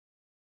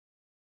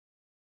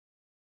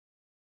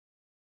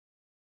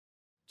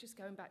just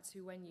going back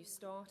to when you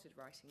started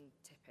writing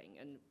Tipping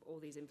and all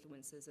these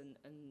influences and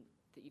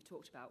that you've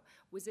talked about,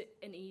 was it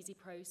an easy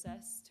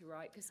process to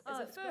write? Because as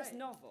a first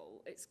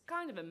novel, it's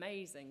kind of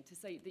amazing to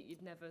say that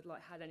you'd never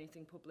had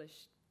anything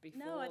published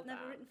before. No, I'd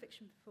never written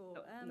fiction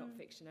before. Not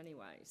fiction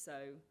anyway, so...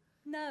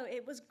 No,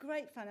 it was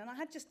great fun, and I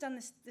had just done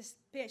this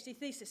PhD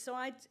thesis,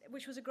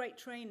 which was a great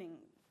training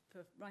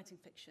for writing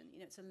fiction.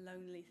 It's a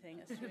lonely thing.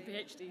 It's really,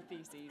 PhD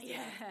theses.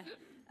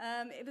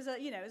 Yeah, it was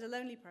a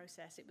lonely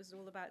process. It was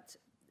all about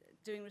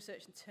doing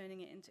research and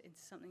turning it into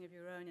something of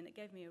your own, and it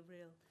gave me a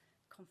real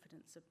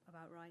confidence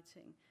about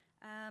writing.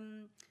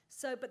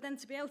 But then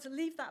to be able to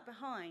leave that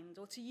behind,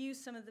 or to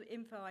use some of the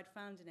info I'd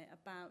found in it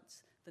about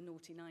the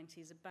naughty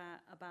 90s,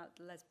 about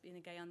the lesbian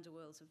and gay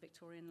underworlds of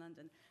Victorian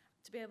London,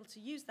 to be able to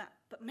use that,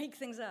 but make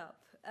things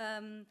up,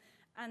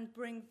 and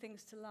bring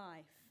things to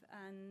life,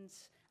 and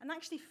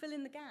actually fill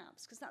in the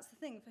gaps, because that's the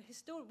thing. For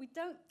historian, we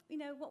don't,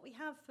 what we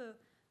have for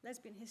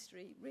lesbian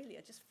history really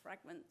are just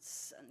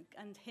fragments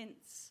and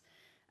hints,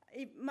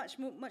 much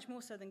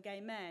more so than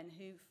gay men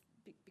who've,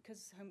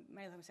 because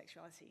male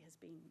homosexuality has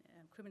been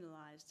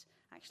criminalised,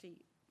 actually,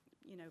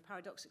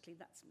 paradoxically,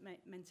 that's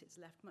meant it's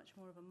left much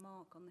more of a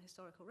mark on the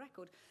historical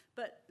record.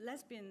 But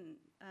lesbian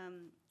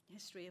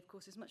history, of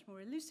course, is much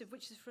more elusive,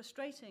 which is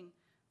frustrating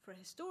for a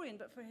historian,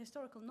 but for a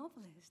historical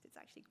novelist, it's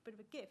actually a bit of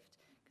a gift,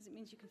 because it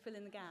means you can fill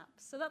in the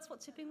gaps. So that's what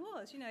Tipping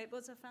was. It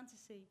was a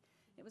fantasy.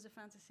 It was a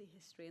fantasy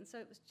history, and so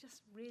it was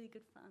just really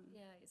good fun.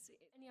 Yeah,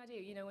 any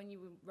idea, when you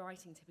were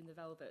writing Tipping the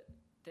Velvet,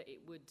 that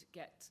it would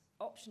get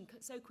optioned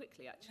so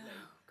quickly, actually?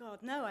 Oh,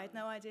 God, no, I had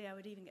no idea I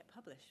would even get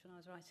published when I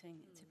was writing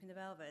Tipping the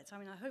Velvet. I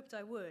mean, I hoped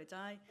I would.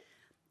 I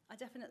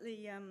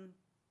definitely,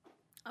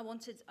 I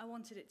wanted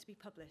it to be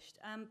published.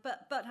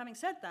 But having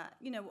said that,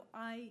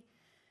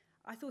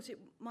 I thought it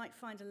might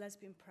find a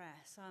lesbian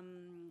press,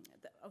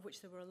 of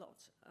which there were a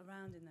lot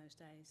around in those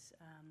days.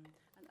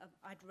 And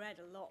I'd read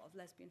a lot of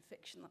lesbian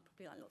fiction,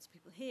 probably like lots of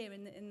people here,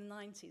 in the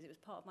 90s. It was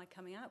part of my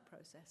coming out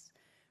process,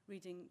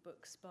 reading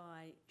books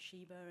by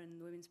Sheba and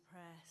the Women's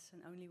Press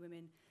and Only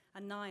Women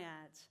and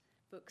Naiad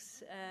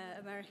books,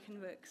 American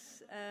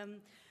books.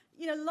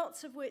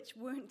 Lots of which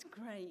weren't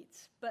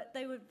great, but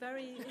they were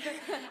very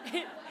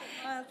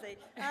mildly.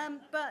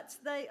 But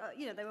they,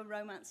 they were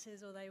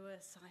romances or they were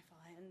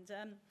sci-fi, and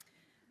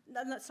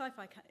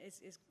sci-fi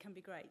can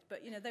be great,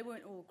 but they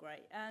weren't all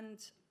great.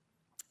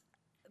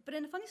 But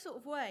in a funny sort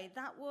of way,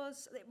 that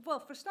was, well,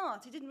 for a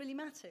start, it didn't really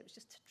matter. It was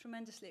just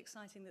tremendously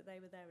exciting that they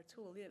were there at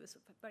all. It was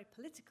very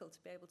political to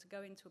be able to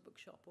go into a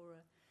bookshop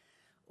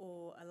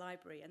or a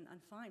library and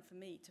find, for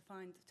me, to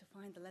find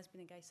the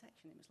lesbian and gay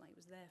section. It was like it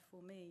was there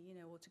for me,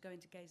 or to go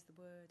into Gaze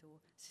the Word or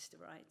Sister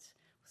Right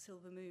or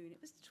Silver Moon.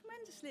 It was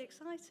tremendously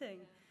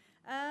exciting.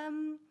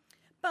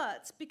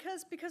 But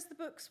because the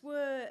books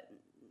were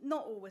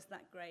not always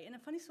that great, in a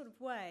funny sort of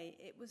way,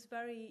 it was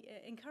very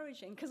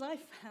encouraging, because I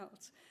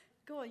felt,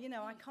 God,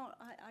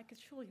 I could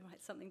surely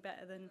write something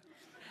better than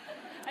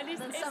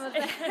some of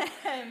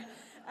them.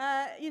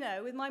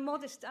 With my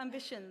modest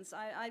ambitions,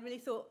 I really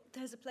thought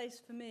there's a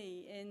place for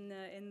me in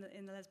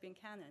the lesbian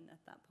canon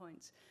at that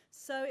point.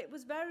 So it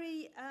was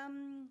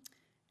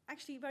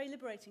actually very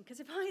liberating, because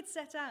if I had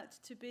set out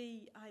to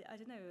be, I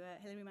don't know,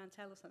 Hilary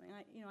Mantel or something,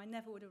 I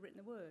never would have written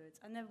a word.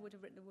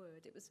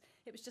 It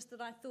was just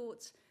that I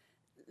thought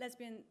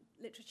lesbian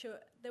literature,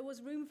 there was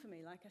room for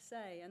me, like I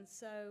say, and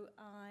so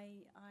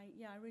I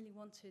really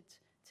wanted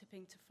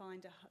Tipping to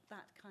find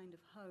that kind of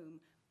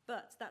home.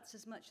 But that's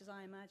as much as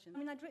I imagined. I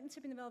mean, I'd written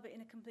Tipping the Velvet in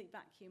a complete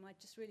vacuum. I'd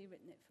just really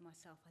written it for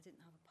myself. I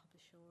didn't have a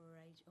publisher or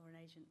an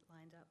agent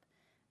lined up.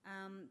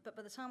 But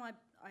by the time I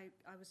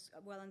was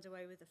well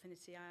underway with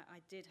Affinity,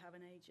 I did have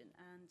an agent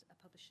and a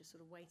publisher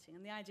sort of waiting.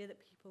 And the idea that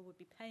people would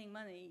be paying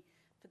money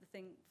for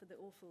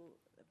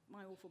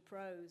my awful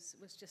prose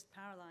was just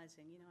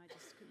paralysing. I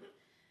just couldn't.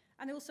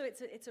 And also,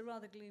 it's a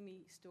rather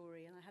gloomy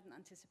story, and I hadn't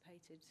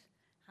anticipated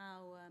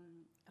how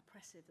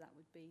oppressive that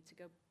would be to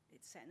go.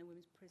 It's set in a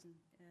women's prison,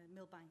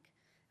 Millbank,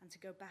 and to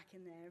go back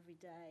in there every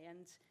day.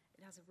 And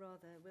it has a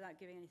rather,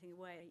 without giving anything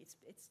away,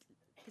 it's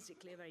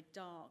physically a very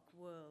dark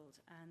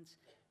world, and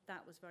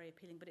that was very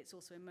appealing. But it's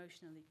also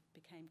emotionally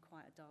became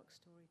quite a dark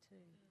story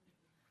too.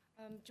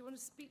 Do you want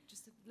to speak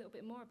just a little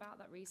bit more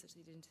about that research that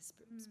you did into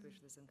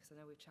spiritualism? Because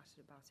I know we've chatted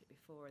about it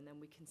before, and then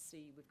we can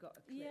see we've got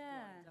a clip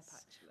lined up,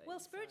 actually.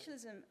 Well,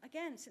 spiritualism,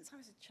 again, since I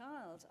was a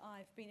child,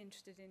 I've been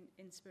interested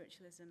in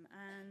spiritualism,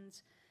 and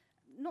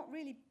not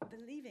really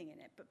believing in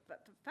it, but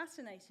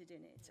fascinated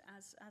in it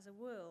as a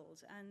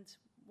world, and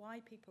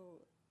why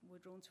people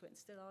were drawn to it and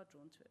still are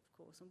drawn to it, of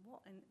course, and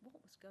what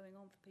was going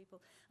on for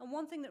people. And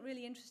one thing that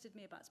really interested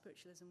me about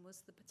spiritualism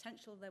was the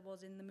potential there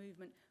was in the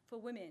movement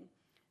for women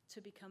to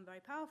become very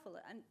powerful,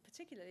 and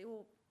particularly,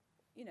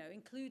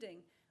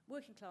 including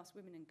working class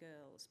women and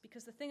girls,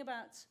 because the thing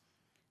about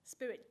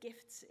spirit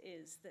gifts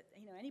is that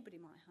anybody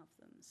might have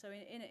them. So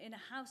in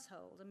a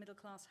household, a middle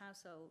class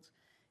household,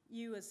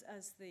 you as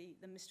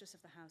the mistress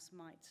of the house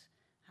might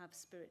have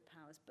spirit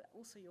powers, but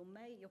also your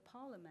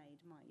parlour maid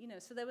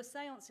might. So there were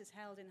seances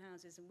held in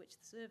houses in which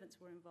the servants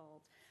were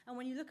involved, and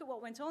when you look at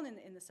what went on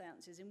in the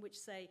seances, in which,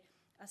 say,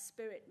 a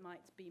spirit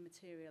might be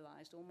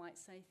materialised or might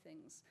say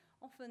things.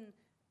 Often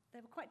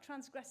there were quite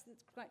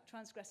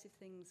transgressive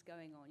things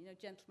going on. You know,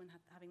 gentlemen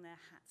having their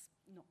hats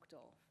knocked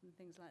off and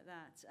things like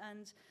that.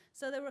 And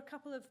so there were a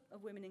couple of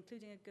women,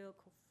 including a girl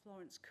called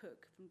Florence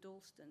Cook from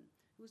Dalston,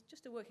 who was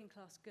just a working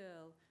class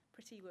girl,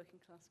 pretty working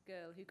class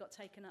girl, who got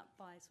taken up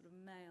by sort of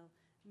male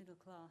middle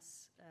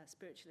class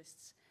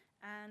spiritualists.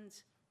 And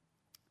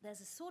there's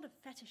a sort of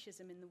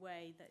fetishism in the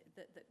way that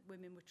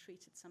women were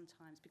treated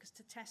sometimes, because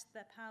to test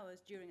their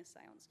powers during a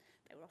seance,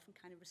 they were often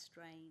kind of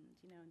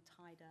restrained, you know, and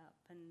tied up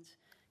and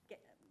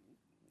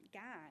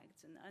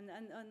gagged and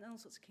all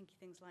sorts of kinky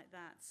things like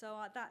that. So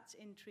that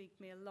intrigued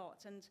me a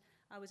lot, and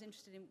I was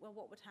interested in, well,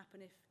 what would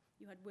happen if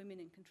you had women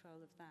in control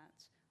of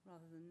that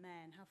rather than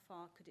men? How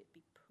far could it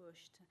be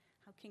pushed?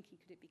 How kinky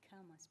could it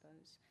become, I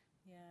suppose?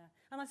 Yeah.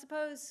 And I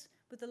suppose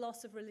with the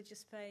loss of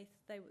religious faith,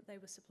 they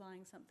were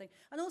supplying something.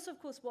 And also, of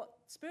course, what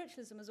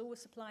spiritualism has always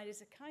supplied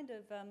is a kind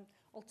of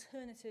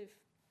alternative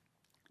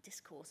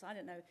discourse. I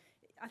don't know.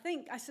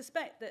 I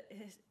suspect that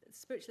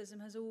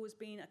spiritualism has always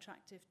been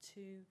attractive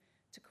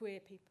to queer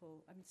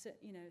people. I mean,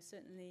 you know,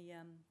 certainly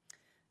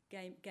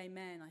gay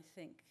men, I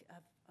think,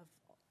 have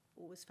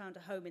always found a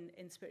home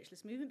in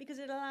spiritualist movement, because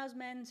it allows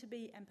men to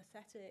be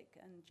empathetic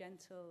and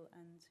gentle,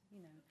 and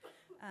you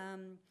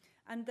know,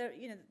 and there,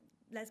 you know,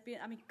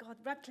 lesbian. I mean, God,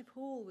 Radcliffe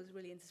Hall was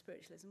really into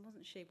spiritualism,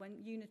 wasn't she? When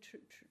Una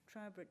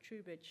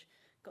Troubridge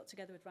got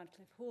together with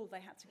Radcliffe Hall, they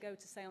had to go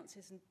to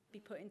seances and be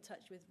put in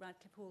touch with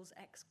Radcliffe Hall's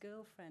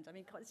ex-girlfriend. I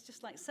mean, God, it's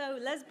just like so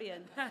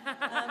lesbian.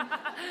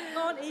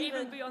 Can't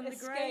even beyond the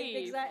grave.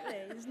 Exactly.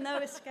 There's no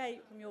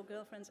escape from your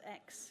girlfriend's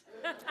ex.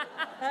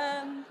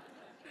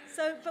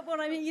 So, but what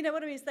I mean, you know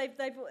what I mean,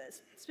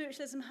 is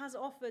spiritualism has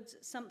offered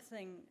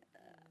something.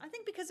 I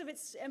think because of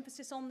its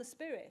emphasis on the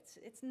spirit,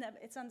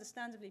 it's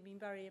understandably been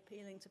very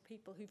appealing to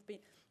people who've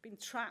been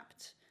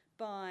trapped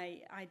by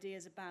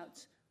ideas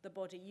about the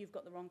body. You've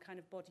got the wrong kind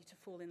of body to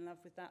fall in love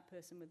with that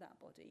person with that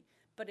body.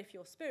 But if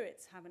your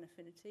spirits have an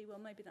affinity, well,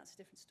 maybe that's a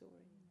different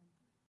story.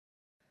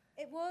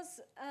 It was.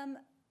 I'm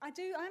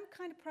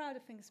kind of proud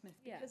of Fingersmith,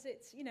 because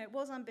it's, you know, it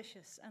was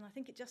ambitious, and I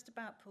think it just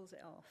about pulls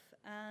it off.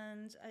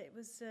 And it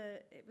was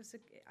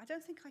I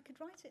don't think I could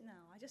write it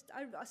now.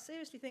 I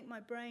seriously think my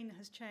brain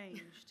has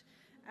changed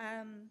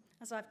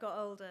as I've got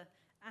older,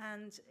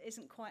 and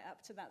isn't quite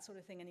up to that sort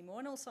of thing anymore.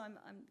 And also,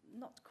 I'm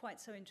not quite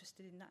so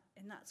interested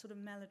in that sort of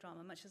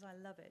melodrama, much as I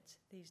love it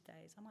these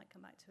days. I might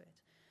come back to it.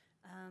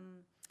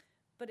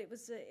 But it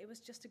was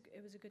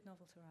a good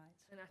novel to write.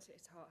 And at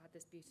its heart had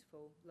this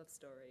beautiful love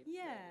story.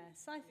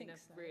 Yes, I think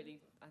so.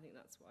 Really, I think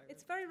that's why.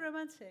 It's very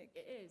romantic.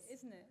 It is,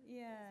 isn't it?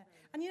 Yeah.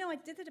 And you know, I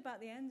did it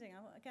about the ending.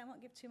 I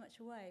won't give too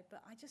much away.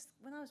 But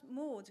when I was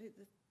Maud,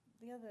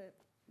 the other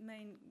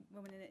main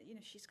woman in it, you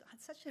know, had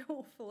such an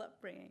awful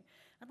upbringing,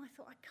 and I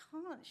thought,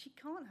 she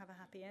can't have a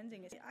happy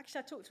ending. Actually,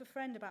 I talked to a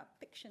friend about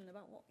fiction,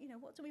 about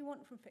what do we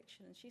want from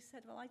fiction, and she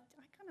said, well, I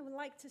kind of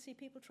like to see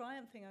people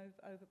triumphing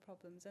over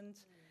problems, and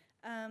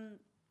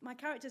my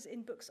characters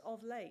in books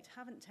of late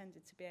haven't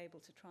tended to be able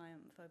to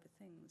triumph over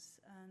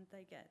things, and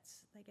they get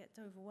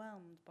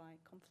overwhelmed by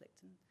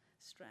conflict and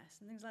stress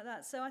and things like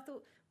that. So I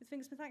thought with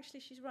Fingersmith, actually,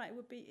 she's right. It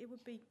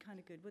would be kind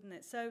of good, wouldn't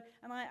it? So,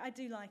 and I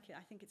do like it.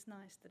 I think it's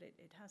nice that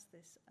it has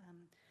this.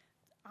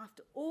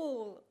 After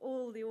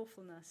all the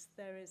awfulness,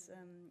 there is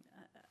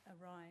a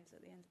rise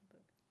at the end of the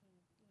book.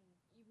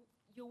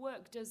 Your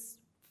work does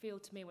feel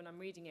to me, when I'm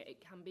reading it,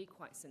 it can be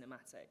quite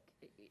cinematic.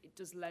 It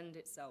does lend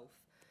itself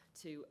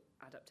to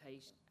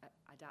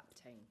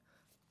adapting.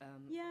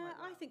 Yeah,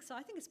 well. I think so.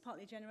 I think it's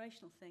partly a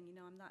generational thing. You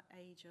know, I'm that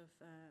age of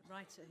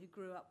writer who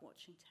grew up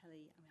watching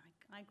telly. I mean,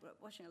 I grew up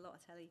watching a lot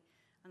of telly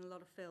and a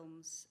lot of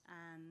films,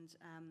 and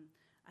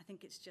I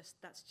think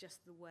that's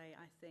just the way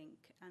I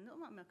think. And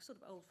I'm a sort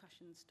of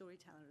old-fashioned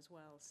storyteller as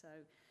well. So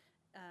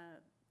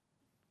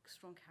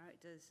strong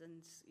characters,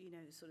 and you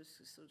know, sort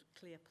of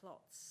clear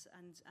plots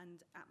and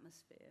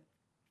atmosphere.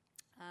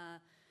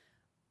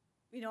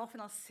 You know,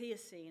 often I'll see a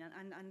scene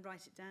and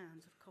write it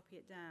down, sort of copy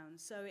it down.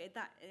 So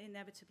that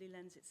inevitably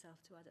lends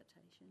itself to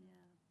adaptation,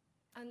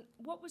 yeah. And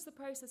what was the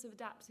process of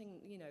adapting,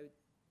 you know,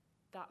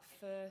 that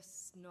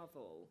first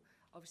novel?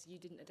 Obviously, you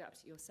didn't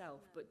adapt it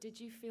yourself, but did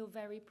you feel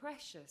very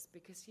precious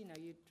because, you know,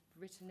 you'd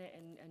written it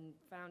and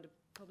found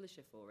a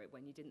publisher for it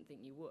when you didn't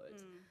think you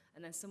would,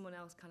 and then someone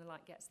else kind of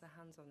like gets their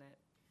hands on it?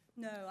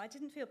 No, I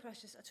didn't feel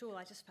precious at all.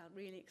 I just felt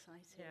really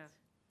excited. Yeah.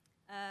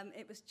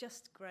 It was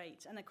just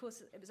great. And of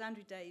course, it was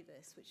Andrew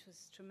Davis, which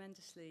was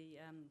tremendously,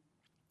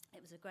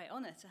 it was a great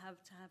honour to have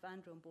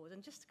Andrew on board,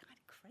 and just kind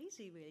of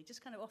crazy, really,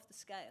 just kind of off the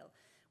scale.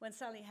 When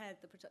Sally Head,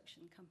 the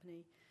production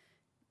company,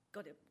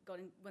 got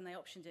in, when they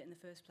optioned it in the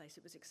first place,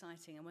 it was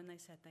exciting. And when they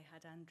said they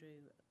had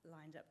Andrew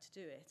lined up to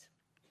do it,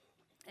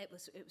 it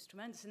was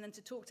tremendous. And then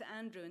to talk to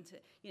Andrew, and to,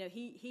 you know,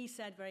 he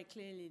said very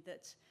clearly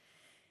that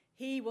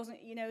he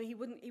wasn't, you know, he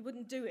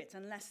wouldn't do it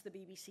unless the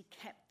BBC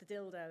kept the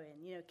dildo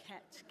in, you know,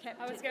 kept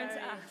I was going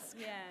to ask.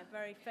 Yeah,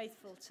 very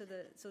faithful to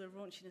the sort of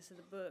raunchiness of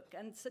the book.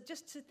 And so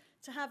just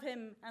to have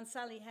him and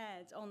Sally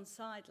Head on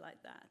side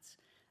like that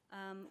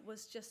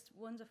was just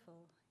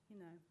wonderful, you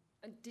know.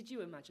 And did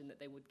you imagine that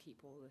they would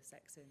keep all the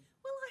sex in?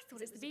 Well, I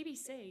thought it's the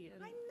BBC.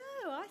 I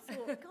know. I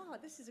thought,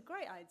 God, this is a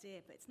great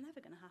idea, but it's never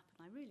going to happen.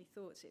 I really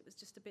thought it was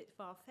just a bit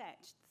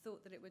far-fetched.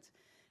 Thought that it would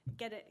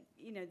get it,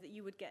 you know, that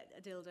you would get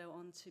a dildo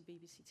onto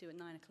BBC Two at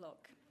 9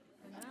 o'clock.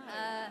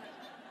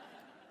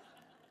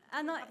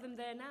 And I have them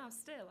there now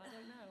still. I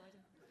don't know.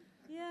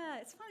 Yeah,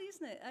 it's funny,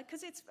 isn't it?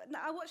 Because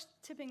I watched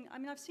Tipping. I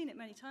mean, I've seen it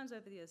many times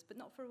over the years, but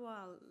not for a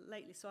while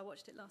lately. So I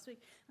watched it last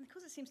week, and of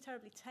course, it seems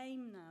terribly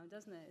tame now,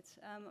 doesn't it?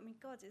 I mean,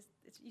 God,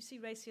 you see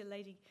racier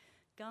Lady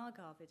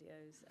Gaga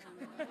videos.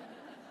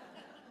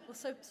 Well,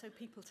 so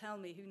people tell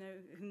me who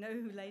know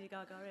who Lady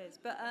Gaga is,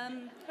 but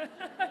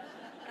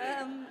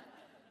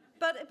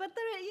there,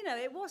 you know,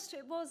 it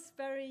was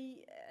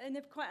very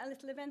quite a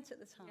little event at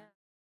the time. Yeah.